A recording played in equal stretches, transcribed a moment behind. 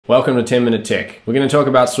Welcome to 10 Minute Tech. We're going to talk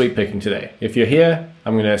about sweep picking today. If you're here,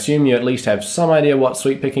 I'm going to assume you at least have some idea what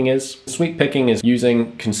sweep picking is. Sweep picking is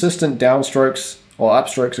using consistent downstrokes or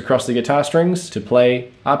upstrokes across the guitar strings to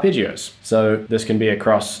play arpeggios. So this can be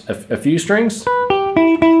across a few strings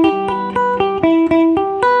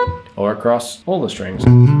or across all the strings.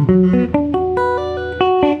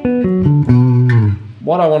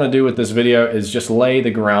 What I want to do with this video is just lay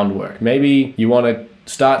the groundwork. Maybe you want to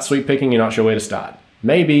start sweep picking, you're not sure where to start.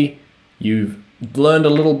 Maybe you've learned a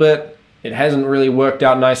little bit, it hasn't really worked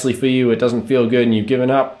out nicely for you, it doesn't feel good and you've given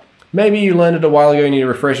up. Maybe you learned it a while ago and you need a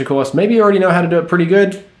refresher course. Maybe you already know how to do it pretty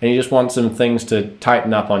good and you just want some things to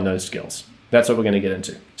tighten up on those skills. That's what we're going to get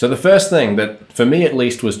into. So the first thing that, for me at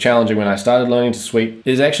least, was challenging when I started learning to sweep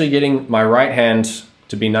is actually getting my right hand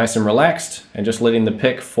to be nice and relaxed and just letting the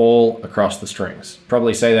pick fall across the strings.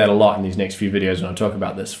 Probably say that a lot in these next few videos when I talk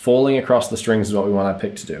about this. Falling across the strings is what we want our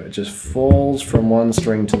pick to do. It just falls from one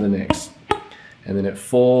string to the next. And then it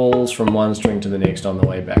falls from one string to the next on the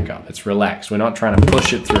way back up. It's relaxed. We're not trying to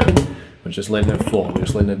push it through. We're just letting it fall. We're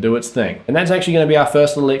just letting it do its thing. And that's actually going to be our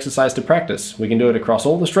first little exercise to practice. We can do it across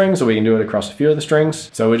all the strings or we can do it across a few of the strings.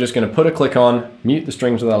 So we're just going to put a click on, mute the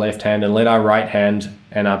strings with our left hand and let our right hand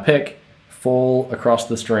and our pick fall across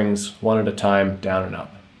the strings one at a time, down and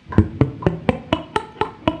up.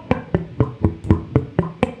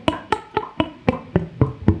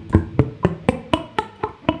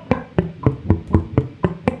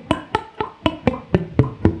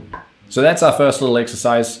 So that's our first little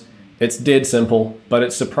exercise. It's dead simple, but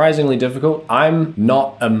it's surprisingly difficult. I'm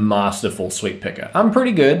not a masterful sweep picker. I'm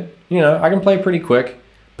pretty good, I can play pretty quick,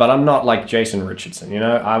 but I'm not like Jason Richardson,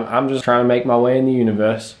 I'm just trying to make my way in the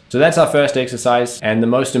universe. So that's our first exercise. And the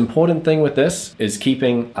most important thing with this is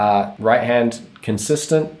keeping our right hand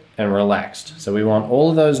consistent and relaxed. So we want all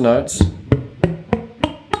of those notes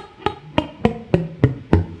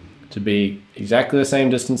to be exactly the same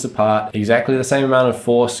distance apart, exactly the same amount of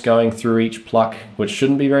force going through each pluck, which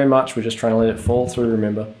shouldn't be very much. We're just trying to let it fall through,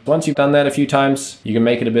 remember. Once you've done that a few times, you can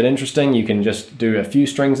make it a bit interesting. You can just do a few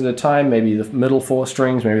strings at a time, maybe the middle 4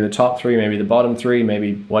 strings, maybe the top 3, maybe the bottom 3,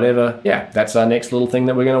 maybe whatever. Yeah, that's our next little thing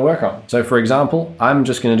that we're gonna work on. So for example, I'm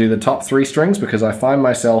just gonna do the top 3 strings because I find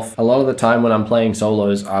myself a lot of the time when I'm playing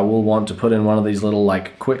solos, I will want to put in one of these little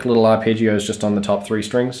quick little arpeggios just on the top 3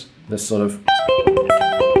 strings. This sort of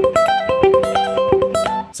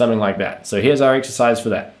something like that. So here's our exercise for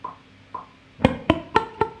that.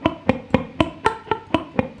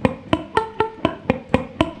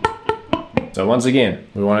 So once again,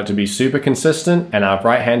 we want it to be super consistent and our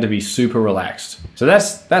right hand to be super relaxed. So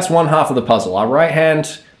that's one half of the puzzle. Our right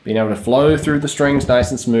hand being able to flow through the strings nice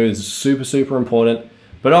and smooth is super, super important.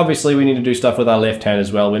 But obviously we need to do stuff with our left hand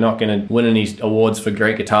as well. We're not going to win any awards for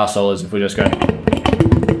great guitar solos if we're just going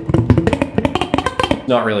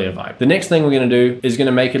not really a vibe. The next thing we're going to do is going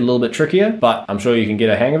to make it a little bit trickier, but I'm sure you can get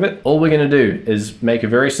a hang of it. All we're going to do is make a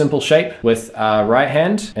very simple shape with our right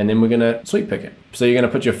hand, and then we're going to sweep pick it. So you're going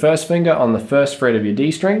to put your first finger on the first fret of your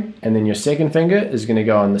D string, and then your second finger is going to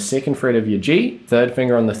go on the second fret of your G, third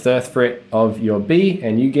finger on the third fret of your B,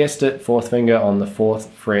 and you guessed it, fourth finger on the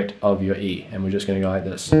fourth fret of your E. And we're just going to go like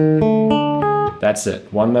this. That's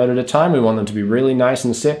it. One note at a time. We want them to be really nice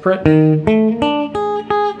and separate.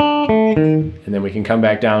 And then we can come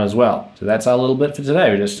back down as well. So that's our little bit for today.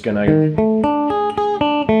 We're just gonna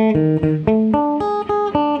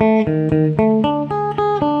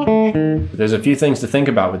There's a few things to think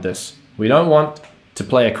about with this. We don't want to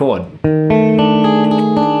play a chord.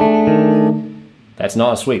 That's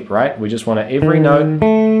not a sweep, right? We just want every note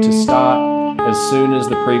to start as soon as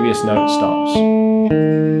the previous note stops.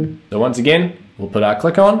 So once again, we'll put our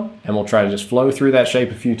click on and we'll try to just flow through that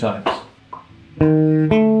shape a few times.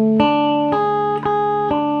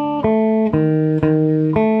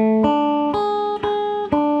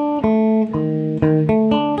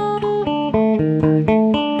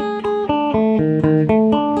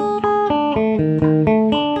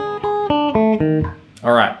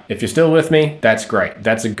 All right, if you're still with me, that's great.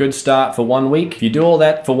 That's a good start for 1 week. If you do all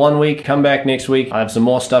that for 1 week, come back next week. I have some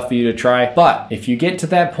more stuff for you to try. But if you get to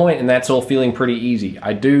that point and that's all feeling pretty easy,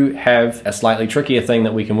 I do have a slightly trickier thing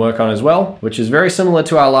that we can work on as well, which is very similar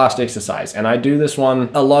to our last exercise. And I do this one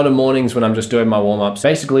a lot of mornings when I'm just doing my warm-ups.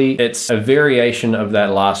 Basically, it's a variation of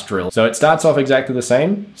that last drill. So it starts off exactly the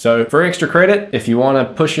same. So for extra credit, if you want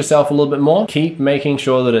to push yourself a little bit more, keep making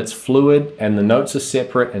sure that it's fluid and the notes are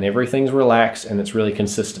separate and everything's relaxed and it's really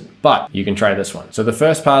consistent. But you can try this one. So the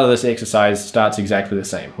first part of this exercise starts exactly the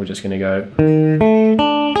same. We're just going to go,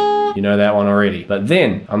 you know that one already. But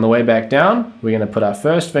then on the way back down, we're going to put our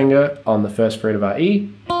first finger on the first fret of our E,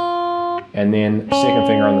 and then second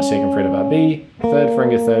finger on the second fret of our B, third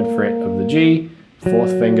finger, third fret of the G,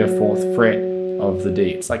 fourth finger, fourth fret of the D.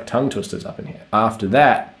 It's like tongue twisters up in here. After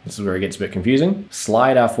that, this is where it gets a bit confusing.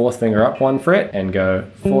 Slide our fourth finger up one fret and go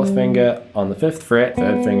fourth finger on the fifth fret,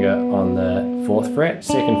 third finger on the fourth fret,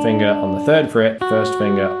 second finger on the third fret, first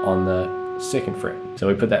finger on the second fret. So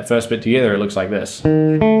we put that first bit together, it looks like this.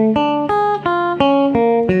 And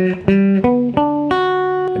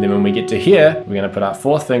then when we get to here, we're gonna put our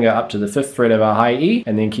fourth finger up to the fifth fret of our high E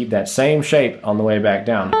and then keep that same shape on the way back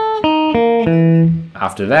down.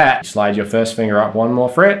 After that, you slide your first finger up one more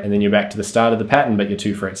fret and then you're back to the start of the pattern but you're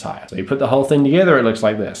 2 frets higher. So you put the whole thing together, it looks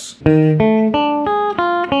like this. And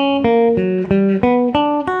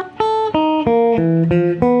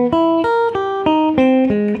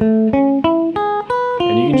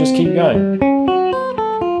you can just keep going.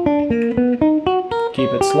 Keep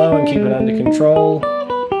it slow and keep it under control.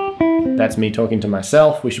 That's me talking to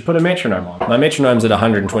myself. We should put a metronome on. My metronome's at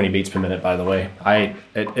 120 beats per minute, by the way.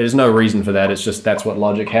 There's no reason for that. It's just that's what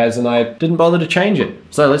Logic has, and I didn't bother to change it.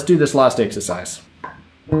 So let's do this last exercise.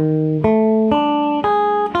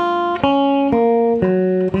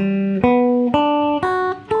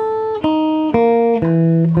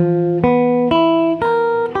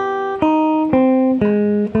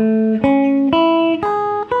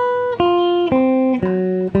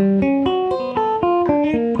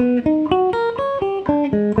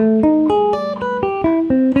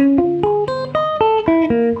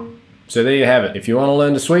 So there you have it. If you want to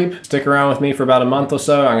learn to sweep, stick around with me for about a month or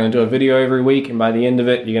so. I'm going to do a video every week, and by the end of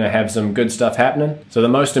it, you're going to have some good stuff happening. So the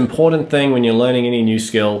most important thing when you're learning any new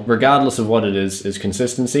skill, regardless of what it is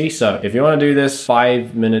consistency. So if you want to do this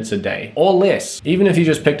 5 minutes a day or less, even if you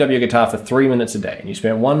just picked up your guitar for 3 minutes a day and you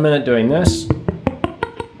spent 1 minute doing this,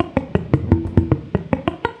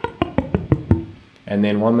 and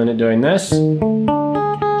then 1 minute doing this,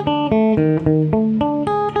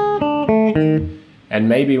 and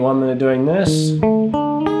maybe 1 minute doing this,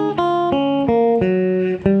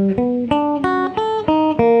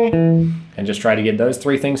 and just try to get those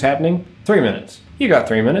 3 things happening. 3 minutes. You got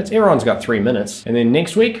 3 minutes. Everyone's got 3 minutes. And then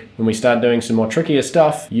next week, when we start doing some more trickier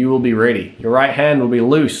stuff, you will be ready. Your right hand will be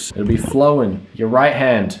loose. It'll be flowing. Your right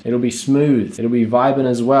hand, it'll be smooth. It'll be vibing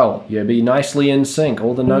as well. You'll be nicely in sync.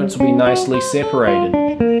 All the notes will be nicely separated.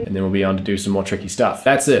 And then we'll be on to do some more tricky stuff.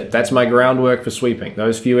 That's it. That's my groundwork for sweeping.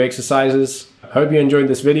 Those few exercises. Hope you enjoyed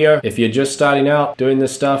this video. If you're just starting out doing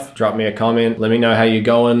this stuff, drop me a comment, let me know how you're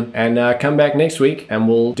going, and come back next week and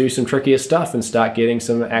we'll do some trickier stuff and start getting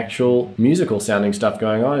some actual musical sounding stuff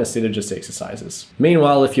going on instead of just exercises.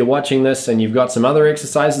 Meanwhile, if you're watching this and you've got some other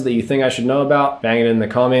exercises that you think I should know about, bang it in the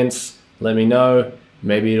comments, let me know.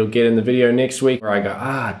 Maybe it'll get in the video next week where I go,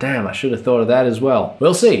 ah, damn, I should have thought of that as well.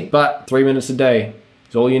 We'll see, but 3 minutes a day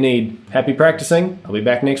is all you need. Happy practicing. I'll be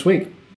back next week.